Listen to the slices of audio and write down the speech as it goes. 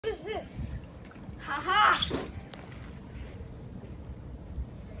is this? Haha!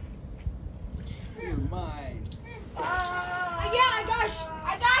 You're mine. Yeah,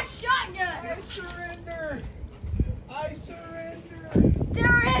 I got a shotgun. I surrender. I surrender.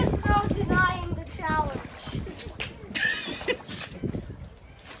 There is no denying the challenge.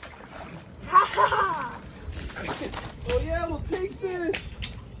 Haha! Oh yeah, we'll take this.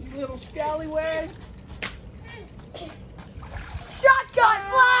 You little scallywag. Shotgun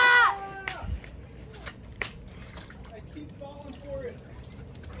blast! I keep falling for it.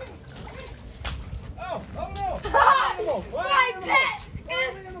 Oh no! Animal, wild My animal, pet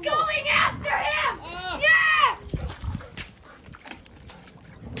wild is animal. going after him! Ah. Yeah!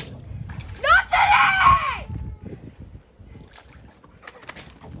 Not today!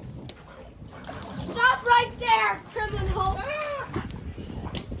 Stop right there, criminal!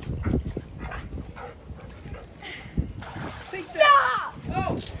 Take that. Stop!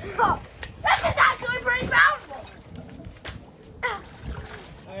 Oh! Oh, this is actually pretty powerful!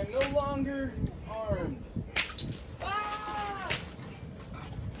 I am no longer armed. Ah!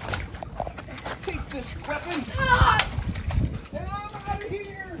 Take this weapon, Ah, and I'm out of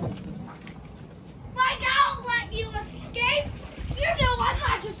here. like I'll let you escape? You know I'm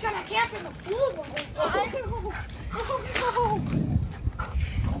not just gonna camp in the pool the whole time. Oh, no.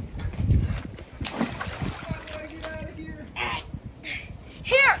 How do I get out of here?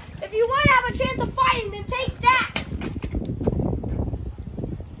 Here, if you want to have a chance of fighting, then take that.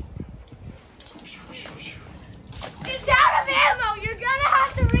 It's out of ammo. You're gonna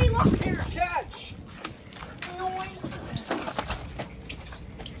have to reload. Here, catch.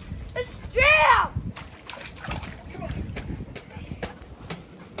 It's jammed. Come on.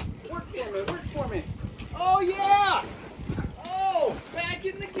 Work for me. Oh yeah! Oh, back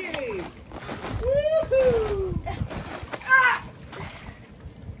in the game. Woohoo! Ah.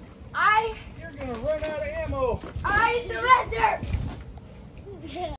 You're gonna run out of ammo. I surrender.